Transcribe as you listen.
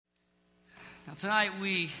Now, tonight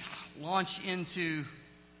we launch into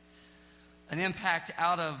an impact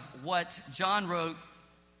out of what John wrote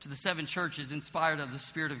to the 7 churches inspired of the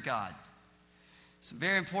Spirit of God. It's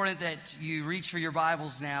very important that you reach for your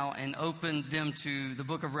Bibles now and open them to the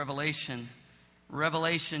book of Revelation,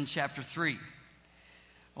 Revelation chapter 3.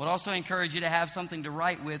 I would also encourage you to have something to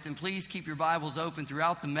write with, and please keep your Bibles open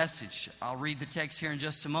throughout the message. I'll read the text here in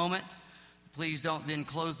just a moment. Please don't then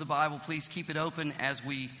close the Bible. Please keep it open as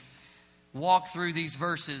we walk through these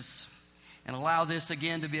verses and allow this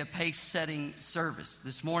again to be a pace-setting service.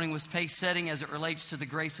 This morning was pace-setting as it relates to the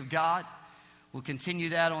grace of God. We'll continue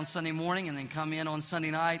that on Sunday morning and then come in on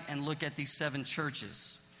Sunday night and look at these 7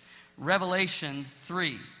 churches. Revelation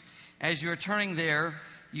 3. As you're turning there,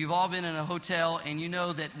 you've all been in a hotel, and you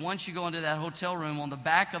know that once you go into that hotel room, on the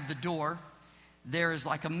back of the door, there is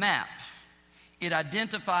like a map. It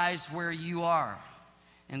identifies where you are.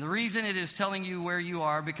 And the reason it is telling you where you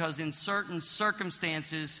are, because in certain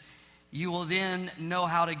circumstances, you will then know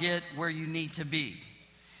how to get where you need to be.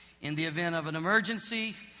 In the event of an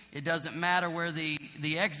emergency, it doesn't matter where the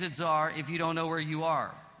exits are if you don't know where you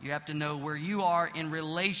are. You have to know where you are in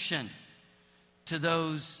relation to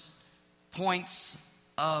those points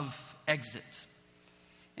of exit.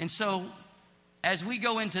 And so, as we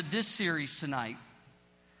go into this series tonight,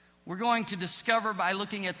 we're going to discover by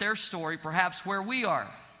looking at their story perhaps where we are.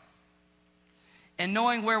 And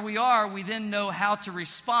knowing where we are, we then know how to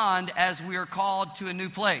respond as we are called to a new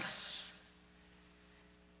place.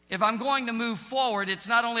 If I'm going to move forward, it's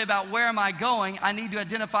not only about where am I going, I need to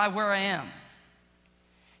identify where I am.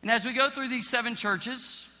 And as we go through these 7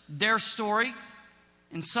 churches, their story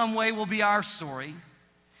in some way will be our story.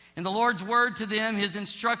 And the Lord's word to them, His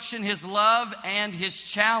instruction, His love, and His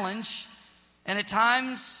challenge, and at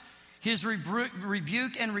times His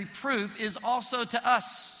rebuke and reproof is also to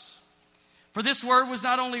us. For this word was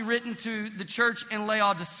not only written to the church in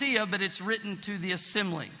Laodicea, but it's written to the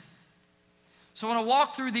assembly. So I want to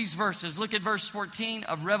walk through these verses. Look at verse 14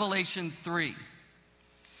 of Revelation 3.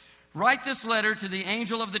 Write this letter to the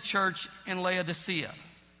angel of the church in Laodicea.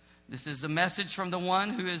 This is the message from the one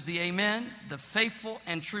who is the Amen, the faithful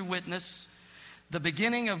and true witness, the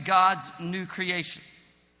beginning of God's new creation.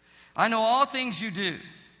 I know all things you do,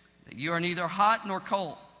 that you are neither hot nor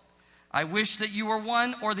cold. I wish that you were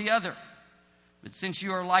one or the other. But since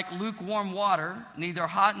you are like lukewarm water, neither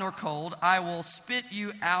hot nor cold, I will spit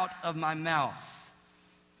you out of my mouth.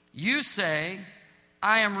 You say,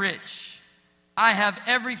 I am rich. I have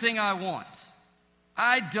everything I want.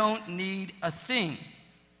 I don't need a thing.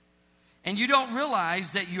 And you don't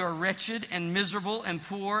realize that you are wretched and miserable and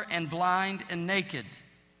poor and blind and naked.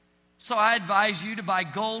 So I advise you to buy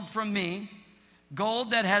gold from me, gold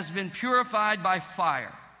that has been purified by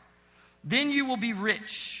fire. Then you will be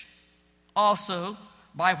rich. Also,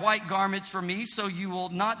 buy white garments for me, so you will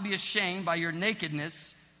not be ashamed by your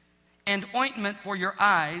nakedness, and ointment for your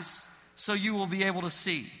eyes, so you will be able to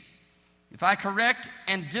see. If I correct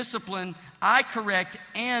and discipline, I correct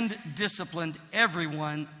and disciplined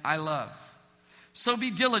everyone I love. So be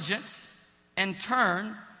diligent and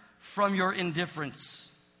turn from your indifference.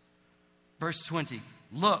 Verse 20,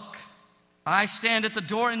 look, I stand at the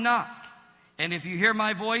door and knock, and if you hear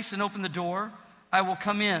my voice and open the door, I will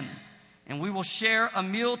come in, and we will share a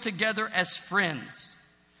meal together as friends.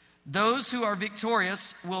 Those who are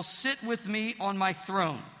victorious will sit with me on my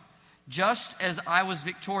throne, just as I was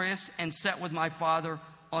victorious and sat with my Father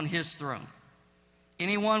on His throne.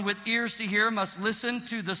 Anyone with ears to hear must listen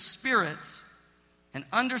to the Spirit and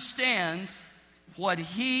understand what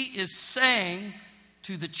He is saying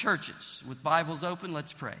to the churches. With Bibles open,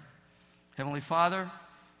 let's pray. Heavenly Father,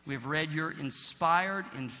 we have read your inspired,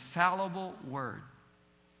 infallible word.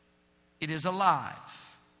 It is alive.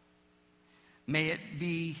 May it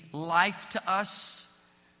be life to us.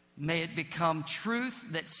 May it become truth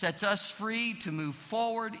that sets us free to move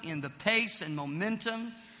forward in the pace and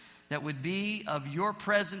momentum that would be of your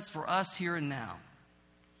presence for us here and now.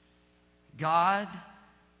 God,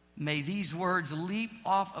 may these words leap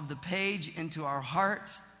off of the page into our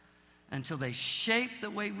heart until they shape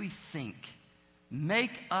the way we think.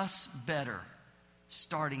 Make us better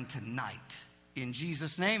starting tonight. In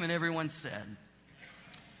Jesus' name, and everyone said.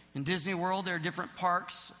 In Disney World, there are different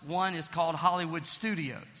parks. One is called Hollywood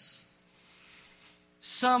Studios.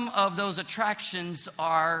 Some of those attractions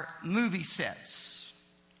are movie sets.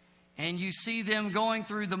 And you see them going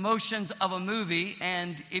through the motions of a movie.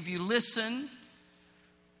 And if you listen,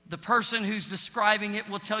 the person who's describing it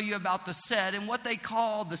will tell you about the set. And what they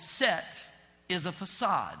call the set is a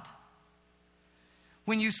facade.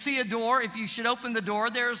 When you see a door, if you should open the door,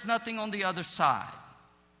 there is nothing on the other side.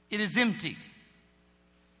 It is empty.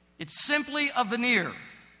 It's simply a veneer.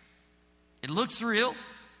 It looks real.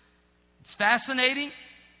 It's fascinating.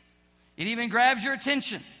 It even grabs your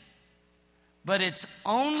attention. But it's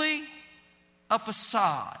only a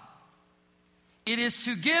facade. It is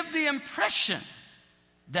to give the impression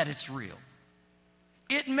that it's real.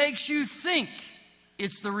 It makes you think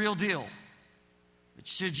it's the real deal. But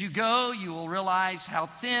should you go, you will realize how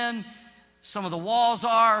thin some of the walls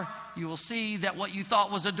are. You will see that what you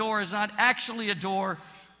thought was a door is not actually a door.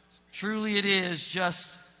 Truly, it is just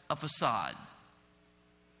a facade.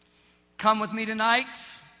 Come with me tonight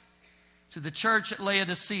to the church at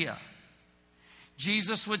Laodicea.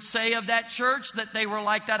 Jesus would say of that church that they were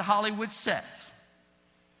like that Hollywood set.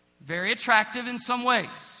 Very attractive in some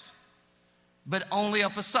ways, but only a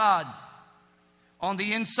facade. On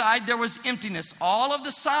the inside, there was emptiness. All of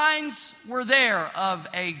the signs were there of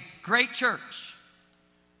a great church,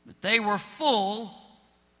 but they were full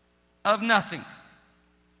of nothing.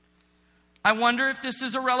 I wonder if this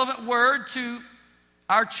is a relevant word to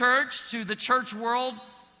our church, to the church world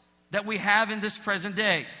that we have in this present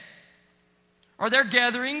day. Are there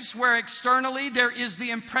gatherings where externally there is the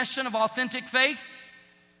impression of authentic faith,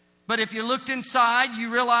 but if you looked inside,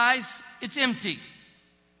 you realize it's empty?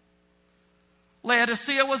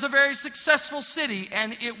 Laodicea was a very successful city,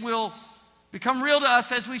 and it will become real to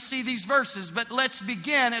us as we see these verses. But let's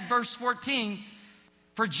begin at verse 14.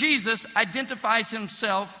 For Jesus identifies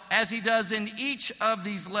himself as he does in each of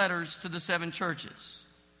these letters to the 7 churches.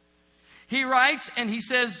 He writes and he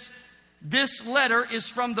says, this letter is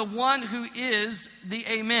from the one who is the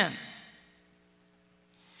Amen.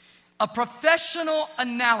 A professional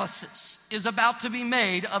analysis is about to be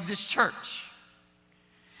made of this church.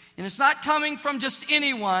 And it's not coming from just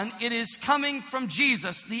anyone. It is coming from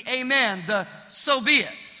Jesus, the Amen, the so be it.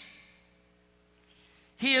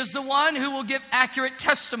 He is the one who will give accurate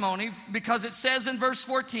testimony because it says in verse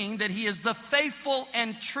 14 that he is the faithful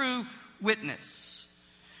and true witness.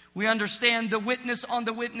 We understand the witness on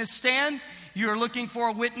the witness stand. You're looking for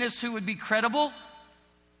a witness who would be credible,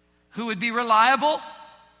 who would be reliable,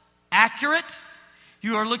 accurate.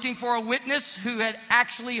 You are looking for a witness who had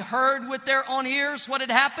actually heard with their own ears what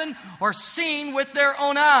had happened or seen with their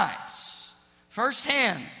own eyes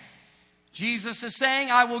firsthand. Jesus is saying,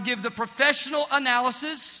 I will give the professional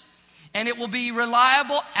analysis, and it will be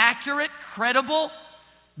reliable, accurate, credible,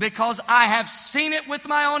 because I have seen it with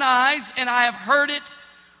my own eyes and I have heard it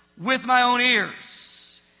with my own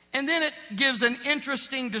ears. And then it gives an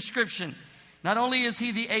interesting description. Not only is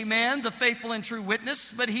he the Amen, the faithful and true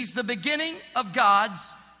witness, but he's the beginning of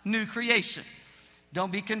God's new creation.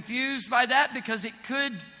 Don't be confused by that, because it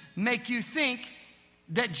could make you think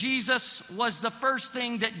that Jesus was the first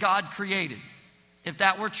thing that God created. If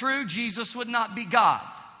that were true, Jesus would not be God.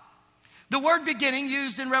 The word beginning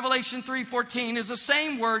used in Revelation 3:14 is the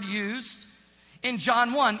same word used in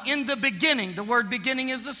John 1. In the beginning, the word beginning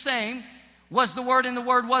is the same. Was the Word, and the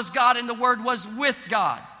Word was God, and the Word was with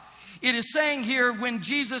God. It is saying here, when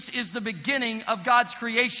Jesus is the beginning of God's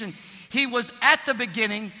creation, he was at the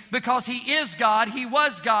beginning because he is God, he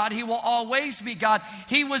was God, he will always be God.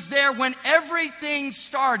 He was there when everything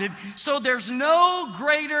started. So there's no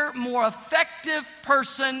greater, more effective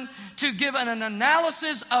person to give an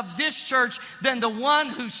analysis of this church than the one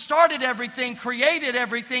who started everything, created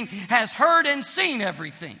everything, has heard and seen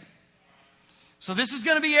everything. So this is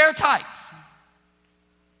going to be airtight.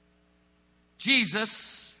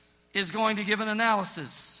 Jesus is going to give an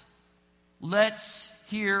analysis. Let's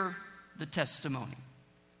hear the testimony.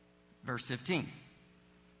 Verse 15.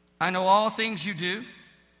 I know all things you do,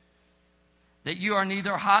 that you are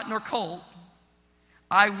neither hot nor cold.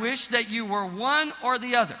 I wish that you were one or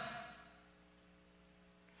the other.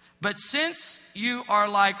 But since you are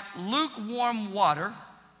like lukewarm water,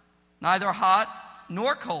 neither hot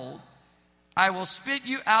nor cold, I will spit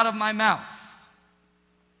you out of my mouth.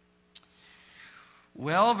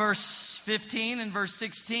 Well, verse 15 and verse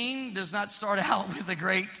 16 does not start out with a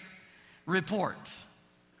great report.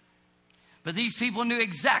 But these people knew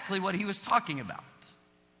exactly what he was talking about,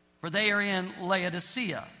 for they are in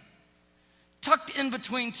Laodicea, tucked in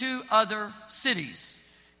between 2 other cities,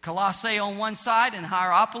 Colossae on one side and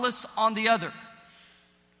Hierapolis on the other.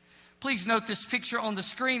 Please note this picture on the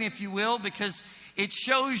screen, if you will, because it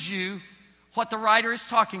shows you what the writer is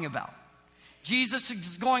talking about. Jesus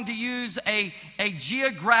is going to use a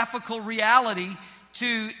geographical reality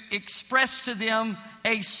to express to them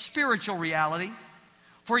a spiritual reality.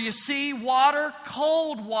 For you see, water,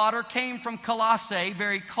 cold water, came from Colossae,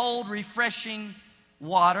 very cold, refreshing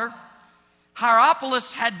water.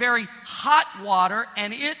 Hierapolis had very hot water,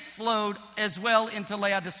 and it flowed as well into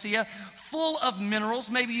Laodicea, full of minerals.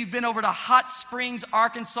 Maybe you've been over to Hot Springs,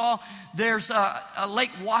 Arkansas. There's a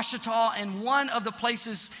Lake Ouachita, and one of the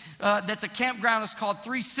places that's a campground is called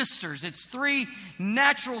Three Sisters. It's 3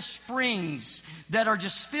 natural springs that are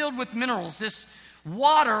just filled with minerals. This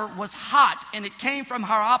water was hot, and it came from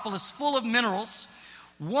Hierapolis, full of minerals.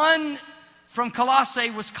 One from Colossae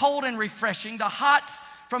was cold and refreshing. The hot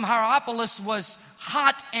from Hierapolis was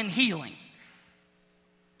hot and healing.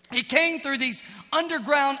 It came through these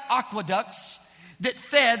underground aqueducts that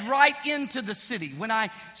fed right into the city. When I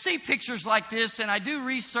see pictures like this and I do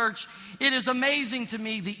research, it is amazing to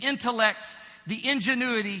me the intellect, the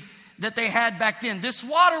ingenuity that they had back then. This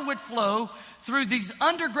water would flow through these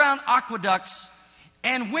underground aqueducts,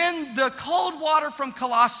 and when the cold water from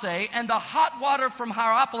Colossae and the hot water from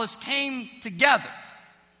Hierapolis came together,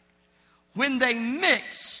 when they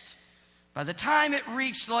mixed, by the time it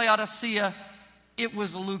reached Laodicea, it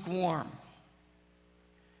was lukewarm.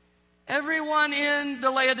 Everyone in the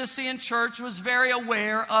Laodicean church was very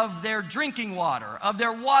aware of their drinking water, of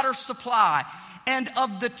their water supply, and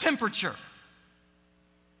of the temperature.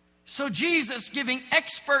 So Jesus, giving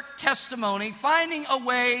expert testimony, finding a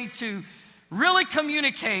way to really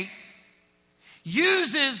communicate,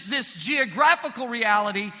 uses this geographical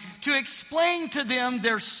reality to explain to them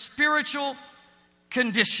their spiritual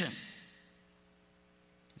condition.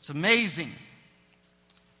 It's amazing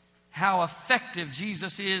how effective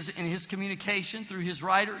Jesus is in his communication through his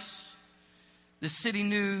writers. The city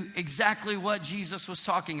knew exactly what Jesus was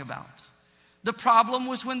talking about. The problem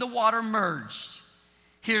was when the water merged.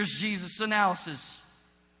 Here's Jesus' analysis.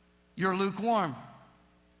 You're lukewarm.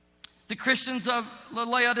 The Christians of the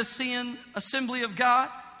Laodicean Assembly of God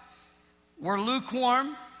were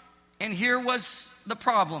lukewarm, and here was the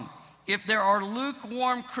problem. If there are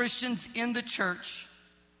lukewarm Christians in the church,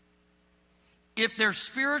 if their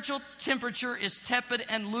spiritual temperature is tepid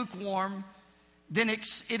and lukewarm, then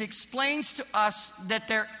it explains to us that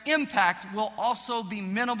their impact will also be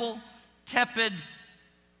minimal, tepid,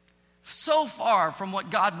 so far from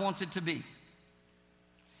what God wants it to be.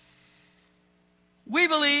 We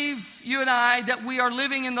believe, you and I, that we are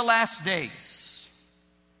living in the last days.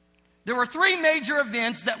 There were 3 major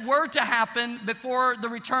events that were to happen before the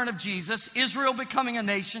return of Jesus. Israel becoming a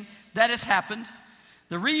nation, that has happened.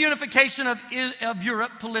 The reunification of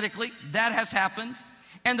Europe politically, that has happened.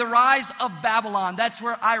 And the rise of Babylon. That's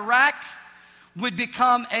where Iraq would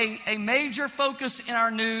become a major focus in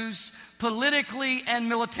our news, politically and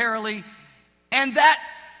militarily. And that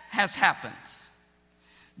has happened.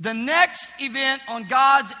 The next event on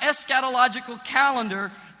God's eschatological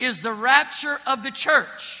calendar is the rapture of the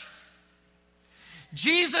church.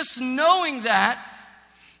 Jesus, knowing that,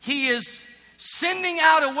 he is sending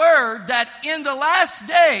out a word that in the last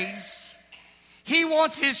days, he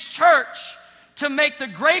wants his church to make the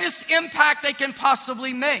greatest impact they can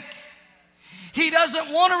possibly make. He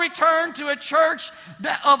doesn't want to return to a church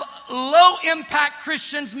of low-impact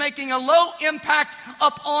Christians making a low impact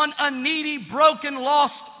upon a needy, broken,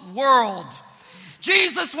 lost world.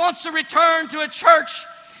 Jesus wants to return to a church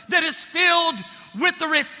that is filled with the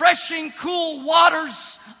refreshing, cool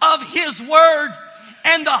waters of his word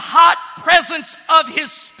and the hot presence of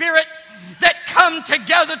his Spirit that come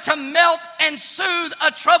together to melt and soothe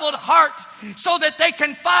a troubled heart so that they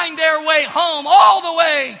can find their way home all the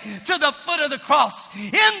way to the foot of the cross.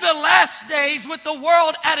 In the last days, with the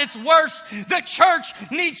world at its worst, the church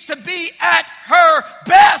needs to be at her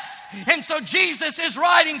best. And so Jesus is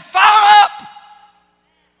writing, fire up!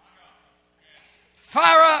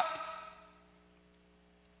 Fire up!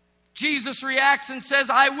 Jesus reacts and says,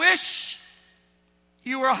 I wish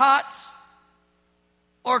you were hot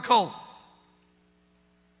or cold.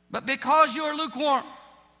 But because you are lukewarm,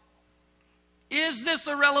 is this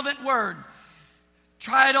a relevant word?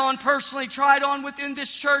 Try it on personally, try it on within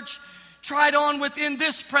this church, try it on within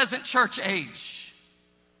this present church age.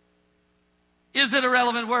 Is it a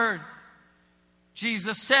relevant word?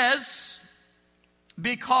 Jesus says,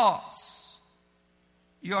 because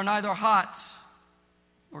you are neither hot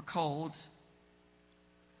or cold.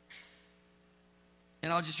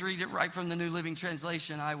 And I'll just read it right from the New Living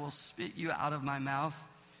Translation. I will spit you out of my mouth.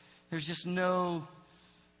 There's just no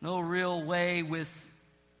real way with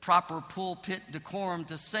proper pulpit decorum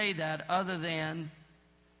to say that other than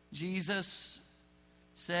Jesus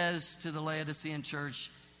says to the Laodicean church,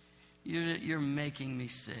 you're making me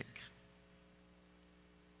sick.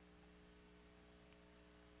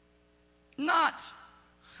 Not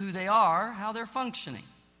who they are, how they're functioning.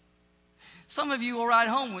 Some of you will ride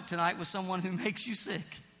home tonight with someone who makes you sick.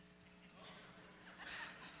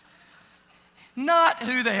 Not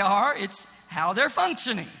who they are, it's how they're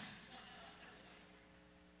functioning.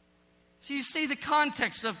 So you see the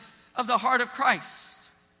context of the heart of Christ.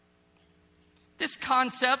 This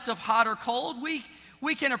concept of hot or cold,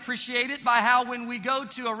 we can appreciate it by how when we go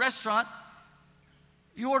to a restaurant,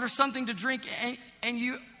 you order something to drink and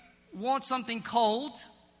you want something cold,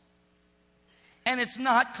 and it's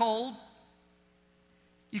not cold,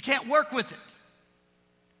 you can't work with it.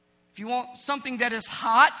 If you want something that is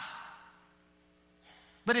hot,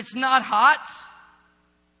 but it's not hot,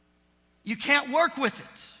 you can't work with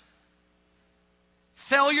it.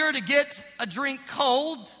 Failure to get a drink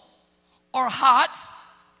cold or hot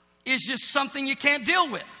is just something you can't deal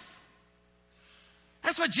with.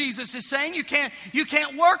 That's what Jesus is saying. You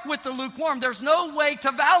can't work with the lukewarm. There's no way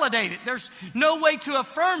to validate it. There's no way to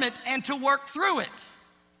affirm it and to work through it.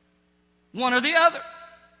 One or the other.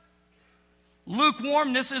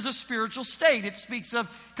 Lukewarmness is a spiritual state. It speaks of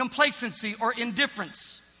complacency or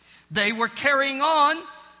indifference. They were carrying on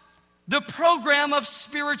the program of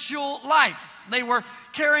spiritual life. They were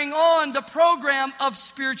carrying on the program of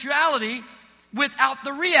spirituality without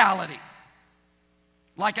the reality.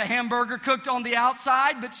 Like a hamburger cooked on the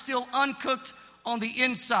outside, but still uncooked on the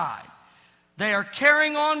inside. They are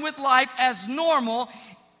carrying on with life as normal,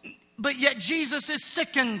 but yet Jesus is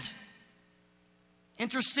sickened.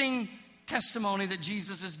 Interesting testimony that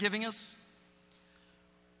Jesus is giving us.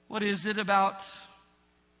 What is it about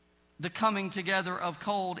the coming together of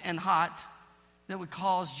cold and hot that would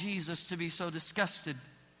cause Jesus to be so disgusted?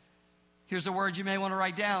 Here's a word you may want to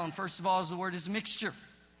write down. First of all, the word is mixture.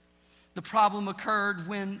 The problem occurred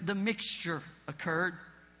when the mixture occurred.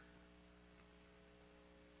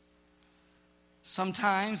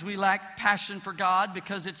 Sometimes we lack passion for God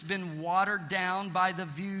because it's been watered down by the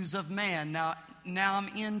views of man. Now I'm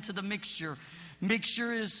into the mixture.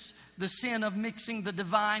 Mixture is the sin of mixing the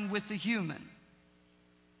divine with the human.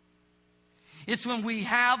 It's when we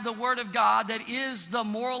have the Word of God that is the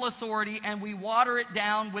moral authority and we water it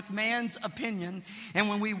down with man's opinion. And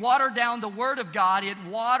when we water down the Word of God, it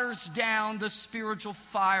waters down the spiritual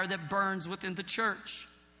fire that burns within the church.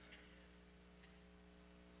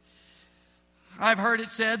 I've heard it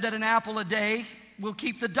said that an apple a day will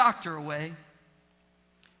keep the doctor away.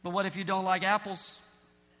 But what if you don't like apples?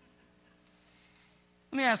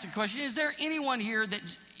 Let me ask a question. Is there anyone here that,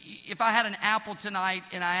 if I had an apple tonight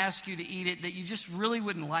and I asked you to eat it, that you just really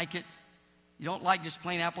wouldn't like it? You don't like just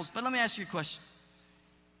plain apples? But let me ask you a question.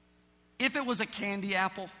 If it was a candy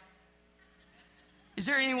apple, is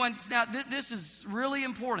there anyone, now this is really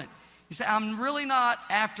important. You say, I'm really not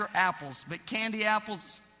after apples, but candy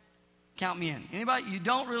apples, count me in. Anybody? You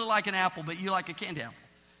don't really like an apple, but you like a candy apple.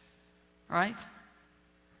 All right?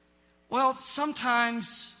 Well,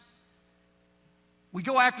 sometimes we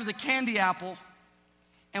go after the candy apple,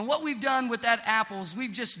 and what we've done with that apple is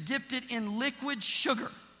we've just dipped it in liquid sugar.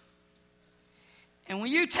 And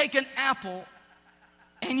when you take an apple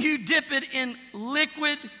and you dip it in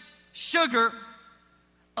liquid sugar,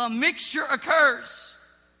 a mixture occurs,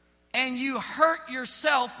 and you hurt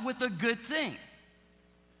yourself with a good thing.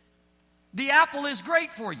 The apple is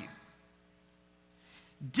great for you.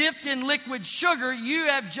 Dipped in liquid sugar, you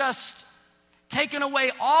have just taken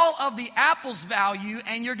away all of the apple's value,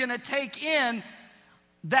 and you're going to take in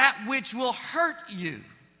that which will hurt you.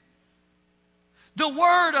 The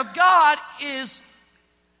Word of God is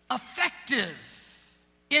effective,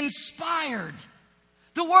 inspired.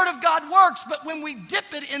 The Word of God works, but when we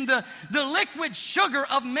dip it in the liquid sugar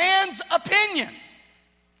of man's opinion,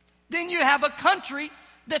 then you have a country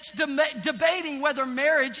that's debating whether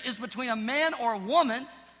marriage is between a man or a woman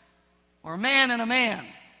or a man and a man.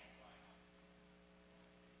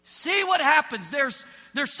 See what happens. There's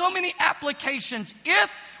so many applications.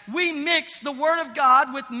 If we mix the Word of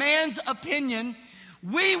God with man's opinion,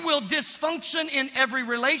 we will dysfunction in every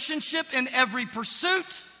relationship, in every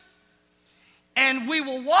pursuit, and we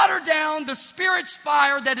will water down the Spirit's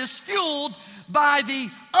fire that is fueled by the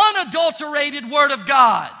unadulterated Word of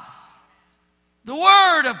God. The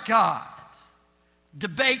Word of God.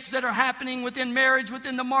 Debates that are happening within marriage,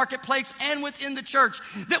 within the marketplace, and within the church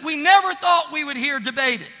that we never thought we would hear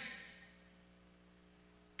debated.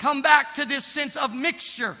 Come back to this sense of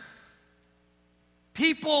mixture.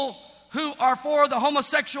 People who are for the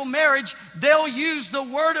homosexual marriage, they'll use the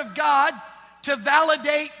Word of God to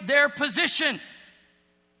validate their position.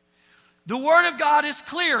 The Word of God is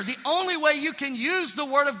clear. The only way you can use the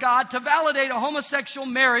Word of God to validate a homosexual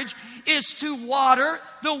marriage is to water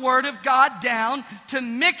the Word of God down, to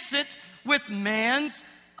mix it with man's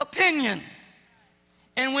opinion.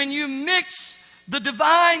 And when you mix the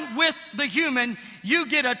divine with the human, you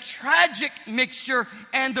get a tragic mixture,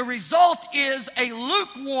 and the result is a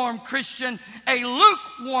lukewarm Christian, a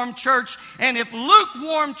lukewarm church. And if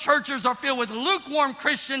lukewarm churches are filled with lukewarm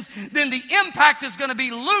Christians, then the impact is going to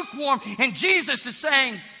be lukewarm. And Jesus is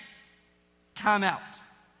saying, time out.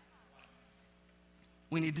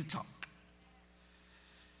 We need to talk.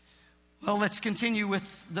 Well, let's continue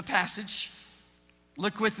with the passage.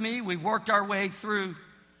 Look with me. We've worked our way through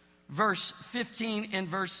verse 15 and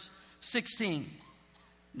verse 16.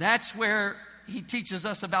 That's where he teaches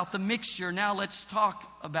us about the mixture. Now let's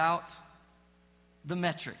talk about the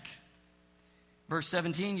metric. Verse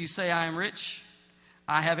 17, you say, I am rich.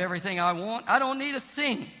 I have everything I want. I don't need a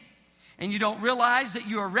thing. And you don't realize that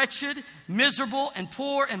you are wretched, miserable, and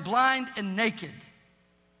poor, and blind, and naked.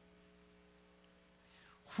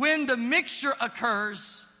 When the mixture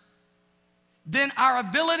occurs, then our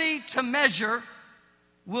ability to measure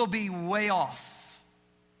will be way off.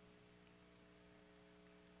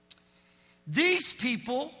 These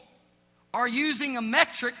people are using a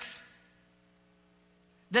metric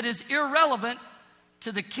that is irrelevant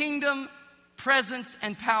to the kingdom, presence,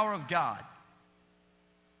 and power of God.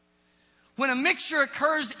 When a mixture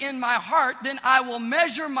occurs in my heart, then I will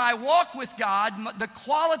measure my walk with God, the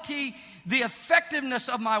quality, the effectiveness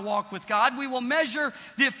of my walk with God. We will measure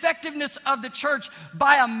the effectiveness of the church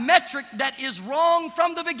by a metric that is wrong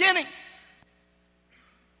from the beginning.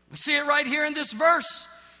 We see it right here in this verse.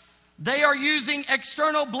 They are using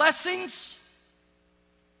external blessings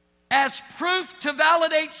as proof to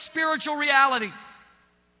validate spiritual reality.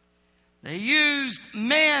 They used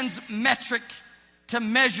man's metric to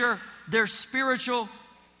measure their spiritual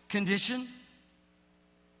condition.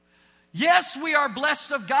 Yes, we are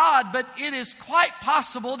blessed of God, but it is quite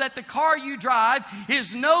possible that the car you drive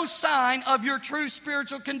is no sign of your true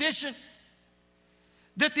spiritual condition.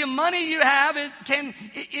 That the money you have,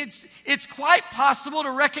 it's quite possible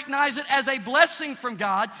to recognize it as a blessing from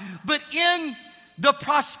God, but in the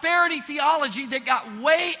prosperity theology that got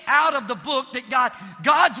way out of the book, that got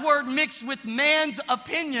God's word mixed with man's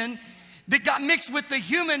opinion, that got mixed with the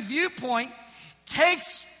human viewpoint,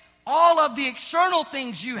 takes all of the external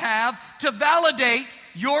things you have to validate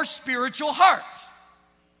your spiritual heart.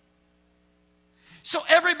 So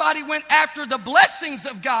everybody went after the blessings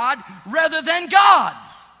of God rather than God.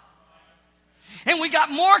 And we got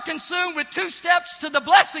more consumed with 2 steps to the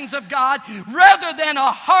blessings of God rather than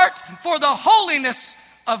a heart for the holiness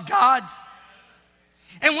of God.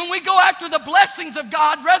 And when we go after the blessings of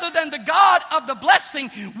God rather than the God of the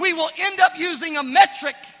blessing, we will end up using a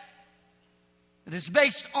metric that is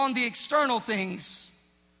based on the external things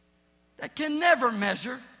that can never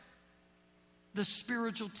measure the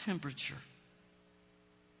spiritual temperature.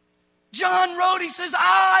 John wrote, he says,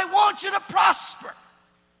 I want you to prosper,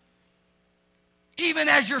 even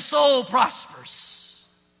as your soul prospers.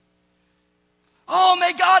 Oh,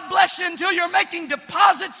 may God bless you until you're making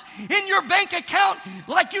deposits in your bank account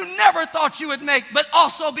like you never thought you would make, but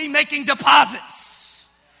also be making deposits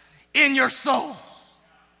in your soul.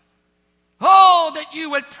 Oh, that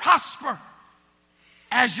you would prosper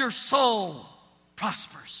as your soul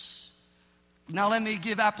prospers. Now let me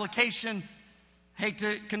give application. Hate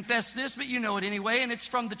to confess this, but you know it anyway, and it's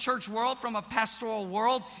from the church world, from a pastoral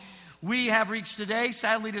world. We have reached today,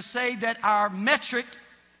 sadly to say, that our metric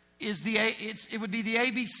is it would be the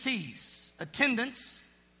ABCs: attendance,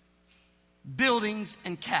 buildings,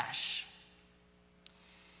 and cash.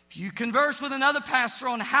 If you converse with another pastor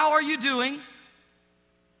on how are you doing,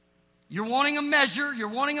 you're wanting a measure, you're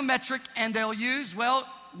wanting a metric, and they'll use, well,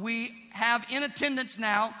 we have in attendance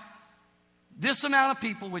now this amount of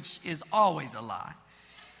people, which is always a lie.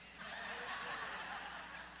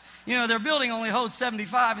 You know, their building only holds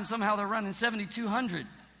 75, and somehow they're running 7,200.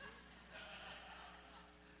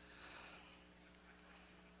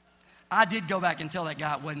 I did go back and tell that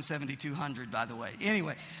guy it wasn't 7,200, by the way.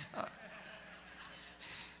 Anyway,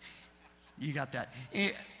 you got that.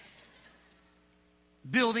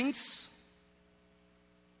 Buildings,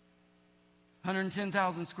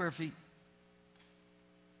 110,000 square feet.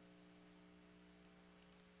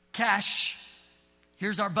 Cash,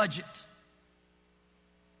 here's our budget.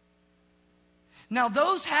 Now,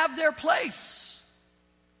 those have their place.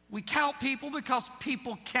 We count people because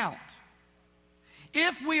people count.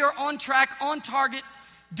 If we are on track, on target,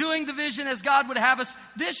 doing the vision as God would have us,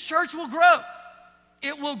 this church will grow.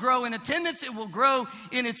 It will grow in attendance. It will grow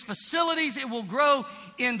in its facilities. It will grow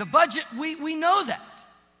in the budget. We know that.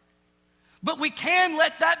 But we can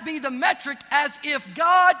let that be the metric, as if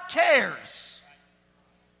God cares.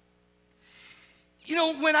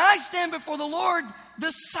 when I stand before the Lord,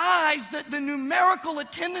 the size, the numerical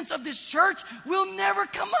attendance of this church will never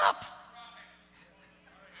come up.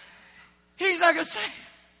 He's not going to say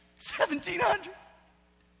 1,700.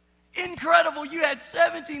 Incredible, you had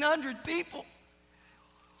 1,700 people.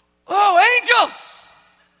 Oh, angels,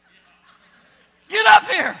 get up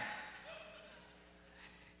here.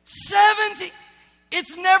 70,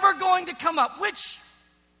 it's never going to come up, which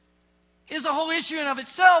is a whole issue in of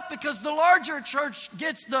itself, because the larger a church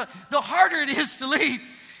gets, the harder it is to lead.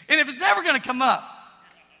 And if it's never going to come up,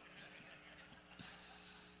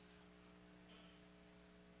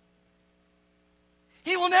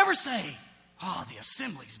 he will never say, oh, the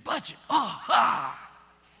assembly's budget.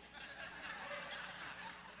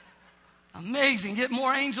 Amazing. Get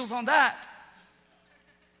more angels on that.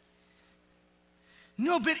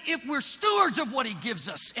 No, but if we're stewards of what he gives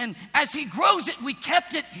us, and as he grows it, we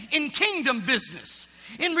kept it in kingdom business,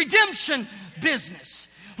 in redemption business.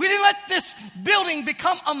 We didn't let this building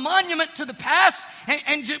become a monument to the past,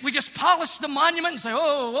 and we just polished the monument and say,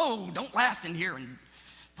 oh, don't laugh in here, and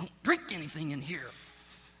don't drink anything in here.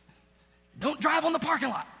 Don't drive on the parking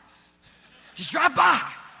lot. Just drive by.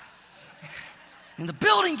 And the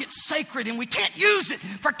building gets sacred, and we can't use it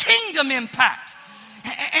for kingdom impact.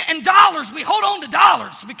 And dollars, we hold on to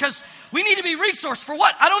dollars because we need to be resourced for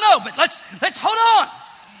what? I don't know, but let's hold on.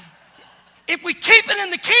 If we keep it in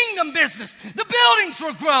the kingdom business, the buildings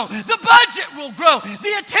will grow, the budget will grow,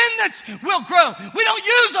 the attendance will grow. We don't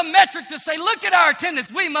use a metric to say, look at our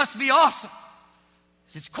attendance, we must be awesome.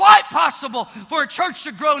 It's quite possible for a church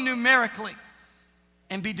to grow numerically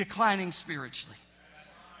and be declining spiritually.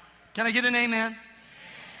 Can I get an amen?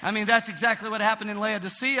 I mean, that's exactly what happened in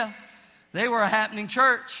Laodicea. They were a happening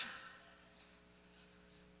church.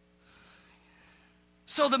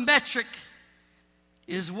 So the metric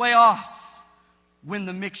is way off when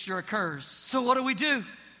the mixture occurs. So what do?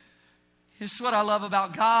 This is what I love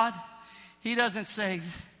about God. He doesn't say,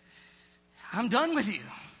 I'm done with you.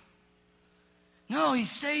 No, he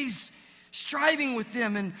stays striving with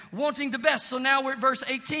them and wanting the best. So now we're at verse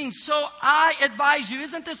 18. So I advise you.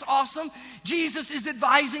 Isn't this awesome? Jesus is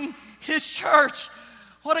advising his church.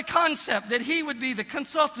 What a concept that he would be the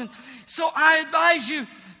consultant. So I advise you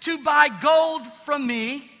to buy gold from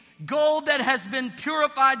me, gold that has been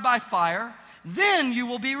purified by fire. Then you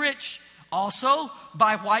will be rich. Also,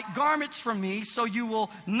 buy white garments from me, so you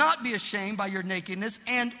will not be ashamed by your nakedness,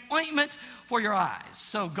 and ointment for your eyes.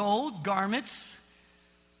 So gold, garments,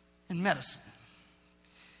 and medicine.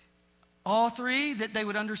 All three that they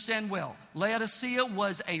would understand well. Laodicea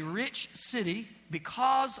was a rich city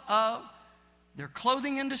because of their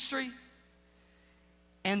clothing industry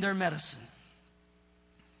and their medicine.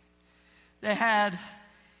 They had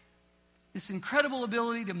this incredible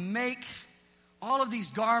ability to make all of these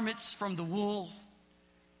garments from the wool.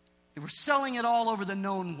 They were selling it all over the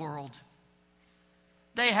known world.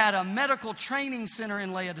 They had a medical training center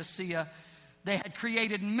in Laodicea. They had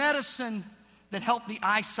created medicine that helped the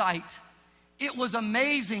eyesight. It was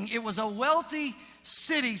amazing. It was a wealthy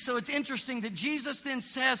city. So it's interesting that Jesus then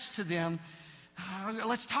says to them,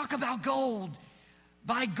 let's talk about gold.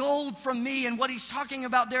 Buy gold from me. And what he's talking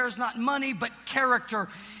about there is not money, but character.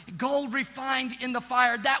 Gold refined in the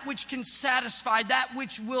fire, that which can satisfy, that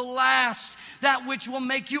which will last, that which will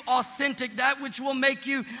make you authentic, that which will make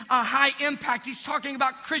you a high impact. He's talking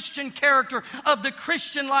about Christian character of the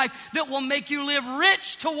Christian life that will make you live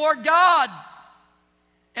rich toward God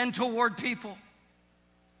and toward people.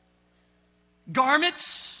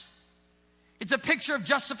 Garments. It's a picture of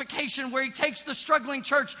justification where he takes the struggling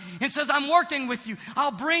church and says, I'm working with you.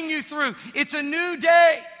 I'll bring you through. It's a new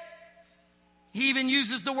day. He even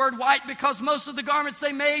uses the word white because most of the garments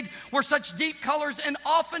they made were such deep colors and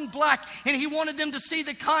often black. And he wanted them to see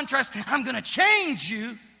the contrast. I'm going to change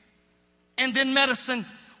you. And then medicine,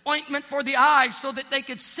 ointment for the eyes so that they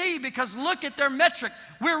could see, because look at their metric.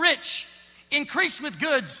 We're rich, increased with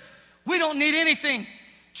goods. We don't need anything.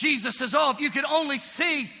 Jesus says, oh, if you could only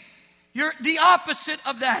see. You're the opposite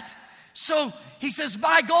of that. So he says,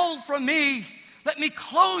 buy gold from me. Let me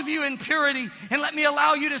clothe you in purity and let me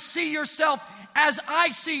allow you to see yourself as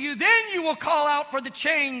I see you. Then you will call out for the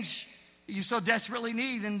change you so desperately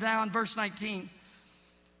need. And now in verse 19,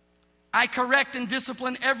 I correct and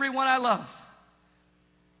discipline everyone I love.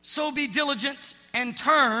 So be diligent and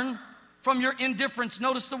turn from your indifference.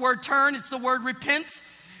 Notice the word turn. It's the word repent.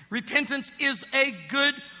 Repentance is a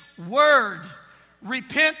good word.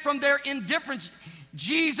 Repent from their indifference.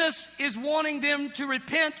 Jesus is wanting them to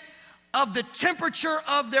repent of the temperature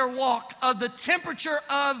of their walk, of the temperature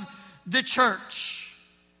of the church.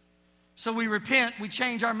 So we repent, we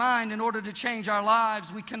change our mind in order to change our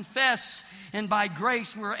lives. We confess, and by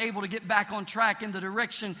grace we're able to get back on track in the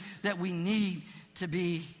direction that we need to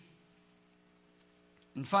be.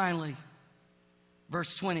 And finally,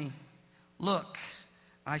 verse 20, look,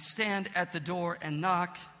 I stand at the door and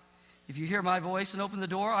knock. If you hear my voice and open the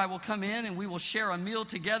door, I will come in and we will share a meal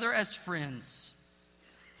together as friends.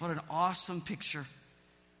 What an awesome picture.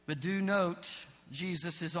 But do note,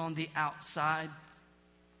 Jesus is on the outside.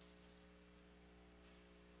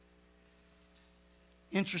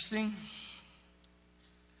 Interesting.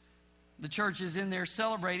 The church is in there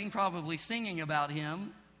celebrating, probably singing about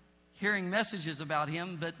him, hearing messages about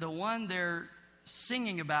him, but the one they're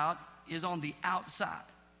singing about is on the outside.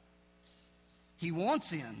 He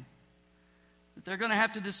wants in, but they're going to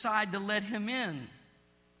have to decide to let him in.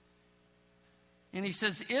 And he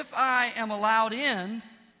says, if I am allowed in,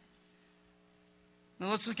 now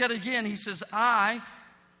let's look at it again. He says, I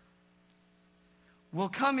will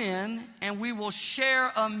come in and we will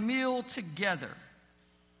share a meal together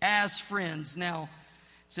as friends. Now,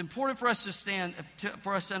 it's important for us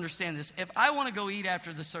to understand this. If I want to go eat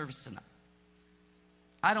after the service tonight,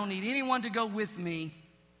 I don't need anyone to go with me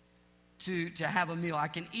to have a meal. I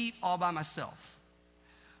can eat all by myself.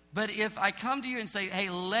 But if I come to you and say, hey,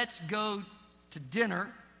 let's go to dinner,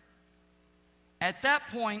 at that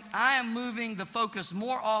point, I am moving the focus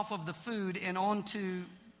more off of the food and onto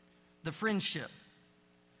the friendship.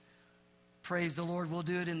 Praise the Lord, we'll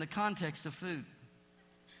do it in the context of food.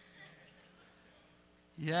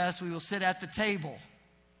 Yes, we will sit at the table.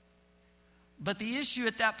 But the issue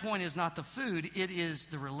at that point is not the food, it is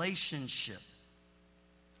the relationship.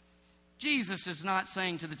 Jesus is not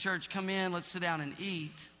saying to the church, come in, let's sit down and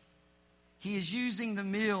eat. He is using the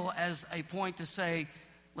meal as a point to say,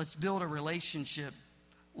 let's build a relationship.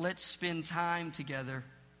 Let's spend time together.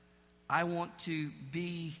 I want to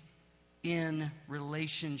be in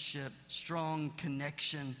relationship, strong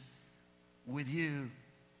connection with you.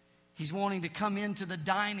 He's wanting to come into the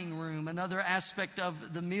dining room. Another aspect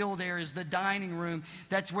of the meal there is the dining room.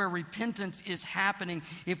 That's where repentance is happening.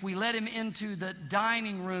 If we let him into the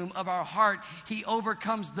dining room of our heart, he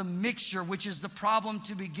overcomes the mixture, which is the problem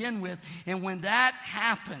to begin with. And when that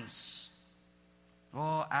happens,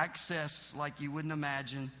 access like you wouldn't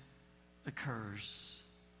imagine occurs.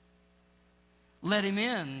 Let him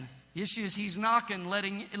in. The issue is he's knocking, let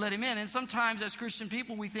him in. And sometimes as Christian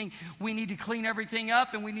people, we think we need to clean everything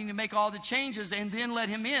up and we need to make all the changes and then let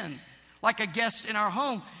him in. Like a guest in our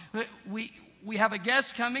home. We have a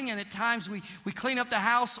guest coming and at times we clean up the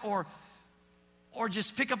house or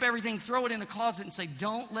just pick up everything, throw it in the closet and say,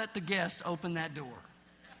 don't let the guest open that door.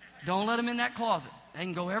 Don't let them in that closet. They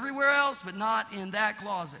can go everywhere else, but not in that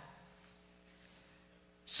closet.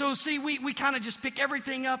 So see, we kind of just pick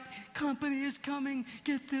everything up. Company is coming.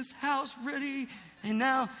 Get this house ready. And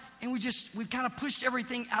we've kind of pushed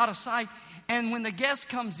everything out of sight. And when the guest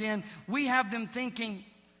comes in, we have them thinking,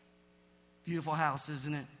 beautiful house,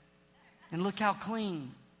 isn't it? And look how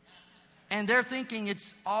clean. And they're thinking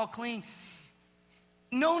it's all clean.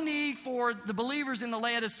 No need for the believers in the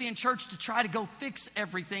Laodicean church to try to go fix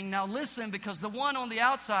everything. Now listen, because the one on the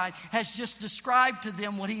outside has just described to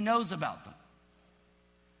them what he knows about them.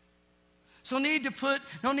 So no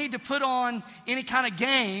need to put on any kind of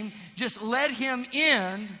game. Just let him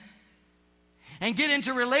in and get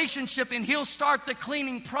into relationship, and he'll start the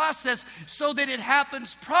cleaning process so that it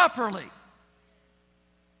happens properly.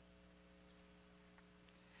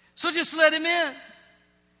 So just let him in.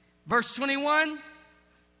 Verse 21,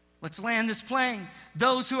 let's land this plane.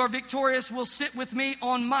 Those who are victorious will sit with me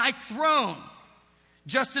on my throne,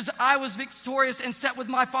 just as I was victorious and sat with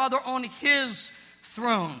my Father on his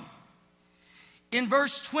throne. In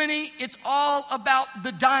verse 20, it's all about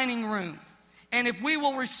the dining room. And if we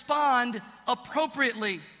will respond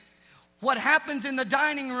appropriately, what happens in the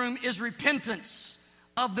dining room is repentance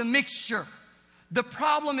of the mixture. The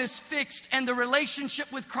problem is fixed and the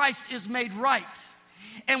relationship with Christ is made right.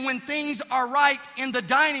 And when things are right in the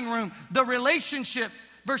dining room, the relationship,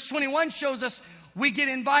 verse 21 shows us we get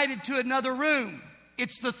invited to another room.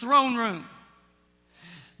 It's the throne room.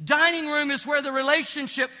 Dining room is where the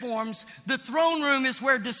relationship forms. The throne room is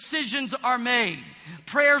where decisions are made.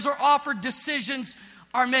 Prayers are offered, decisions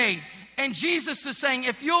are made. And Jesus is saying,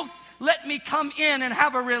 if you'll let me come in and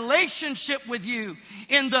have a relationship with you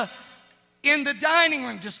in the dining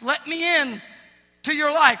room, just let me in to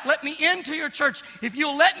your life. Let me into your church. If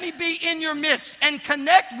you'll let me be in your midst and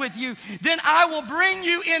connect with you, then I will bring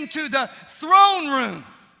you into the throne room.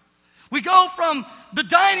 We go from the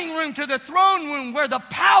dining room to the throne room where the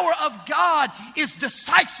power of God is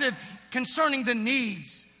decisive concerning the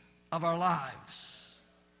needs of our lives.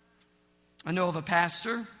 I know of a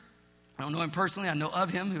pastor, I don't know him personally, I know of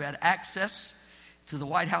him, who had access to the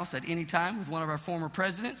White House at any time with one of our former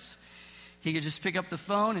presidents. He could just pick up the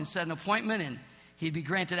phone and set an appointment, and he'd be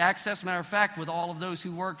granted access. Matter of fact, with all of those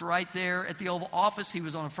who worked right there at the Oval Office, he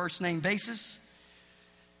was on a first-name basis.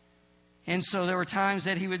 And so there were times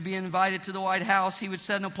that he would be invited to the White House. He would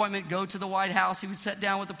set an appointment, go to the White House. He would sit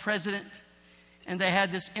down with the president, and they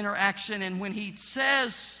had this interaction. And when he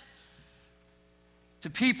says to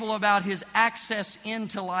people about his access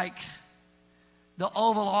into like the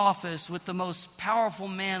Oval Office with the most powerful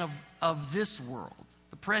man of this world,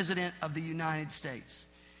 the President of the United States,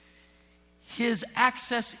 his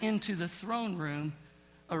access into the throne room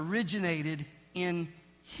originated in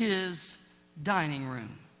his dining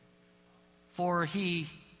room. For he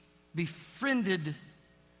befriended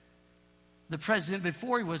the president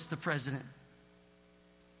before he was the president,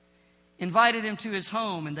 invited him to his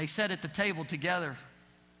home, and they sat at the table together.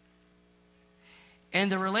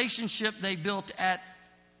 And the relationship they built at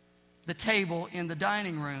the table in the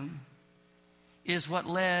dining room is what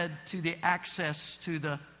led to the access to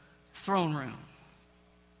the throne room,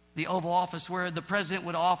 the Oval Office, where the president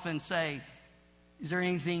would often say, "Is there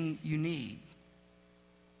anything you need?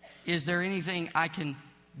 Is there anything I can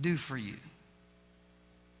do for you?"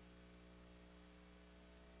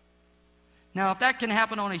 Now, if that can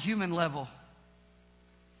happen on a human level,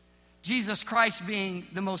 Jesus Christ being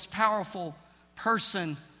the most powerful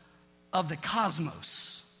person of the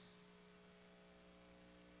cosmos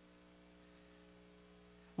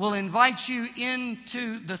will invite you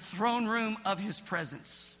into the throne room of his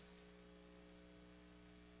presence,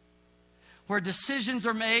 where decisions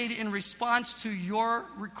are made in response to your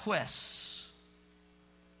requests.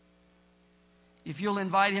 If you'll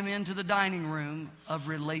invite him into the dining room of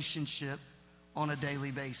relationship on a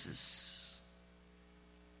daily basis.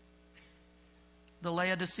 The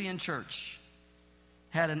Laodicean church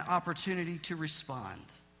had an opportunity to respond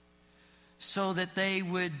so that they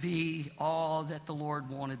would be all that the Lord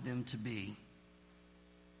wanted them to be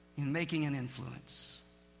in making an influence.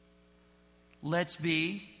 Let's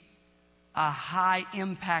be a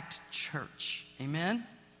high-impact church. Amen?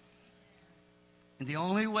 And the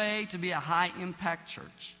only way to be a high-impact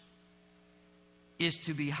church is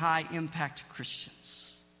to be high-impact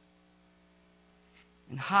Christians.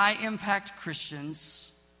 And high-impact Christians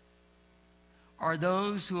are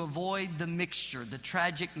those who avoid the mixture, the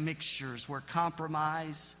tragic mixtures where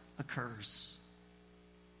compromise occurs,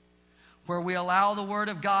 where we allow the Word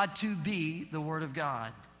of God to be the Word of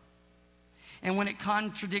God. And when it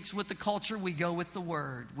contradicts with the culture, we go with the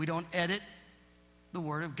Word. We don't edit the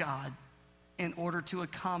Word of God in order to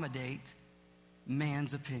accommodate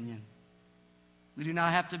man's opinion. We do not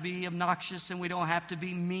have to be obnoxious, and we don't have to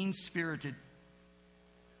be mean-spirited.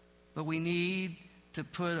 But we need to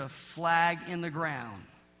put a flag in the ground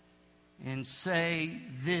and say,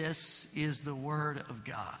 this is the Word of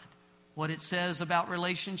God. What it says about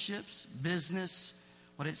relationships, business,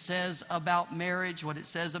 what it says about marriage, what it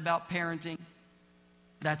says about parenting,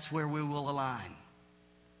 that's where we will align.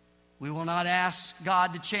 We will not ask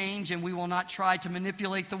God to change, and we will not try to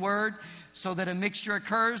manipulate the Word so that a mixture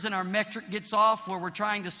occurs and our metric gets off where we're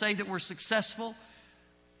trying to say that we're successful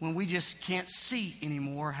when we just can't see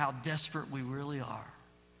anymore how desperate we really are.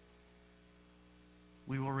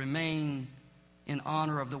 We will remain in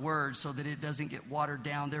honor of the Word so that it doesn't get watered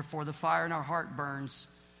down. Therefore, the fire in our heart burns.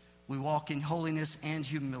 We walk in holiness and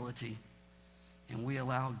humility, and we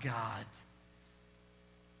allow God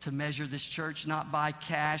to measure this church not by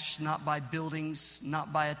cash, not by buildings,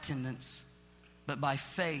 not by attendance, but by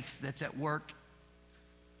faith that's at work,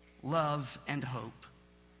 love, and hope.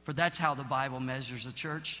 For that's how the Bible measures a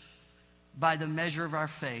church, by the measure of our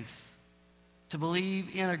faith, to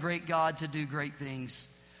believe in a great God to do great things.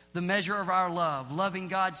 The measure of our love, loving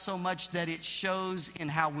God so much that it shows in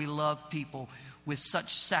how we love people with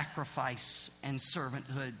such sacrifice and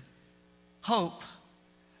servanthood. Hope,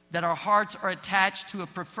 that our hearts are attached to a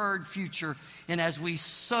preferred future, and as we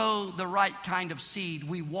sow the right kind of seed,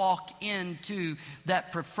 we walk into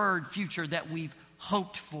that preferred future that we've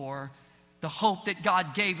hoped for. The hope that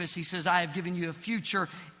God gave us. He says, I have given you a future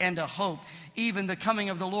and a hope. Even the coming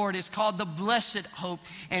of the Lord is called the blessed hope.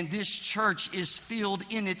 And this church is filled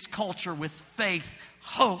in its culture with faith,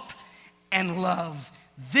 hope, and love.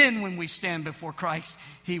 Then when we stand before Christ,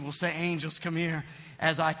 He will say, angels, come here,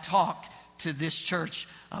 as I talk to this church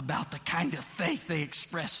about the kind of faith they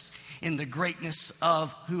expressed in the greatness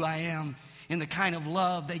of who I am, in the kind of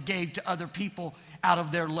love they gave to other people out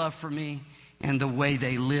of their love for me, and the way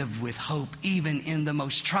they lived with hope. Even in the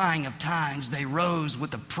most trying of times, they rose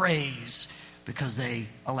with the praise because they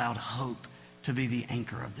allowed hope to be the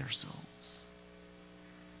anchor of their souls.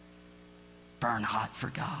 burn hot for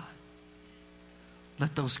God.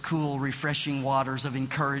 Let those cool, refreshing waters of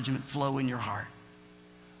encouragement flow in your heart.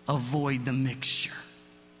 Avoid the mixture.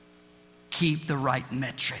 Keep the right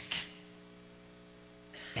metric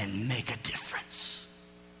and make a difference.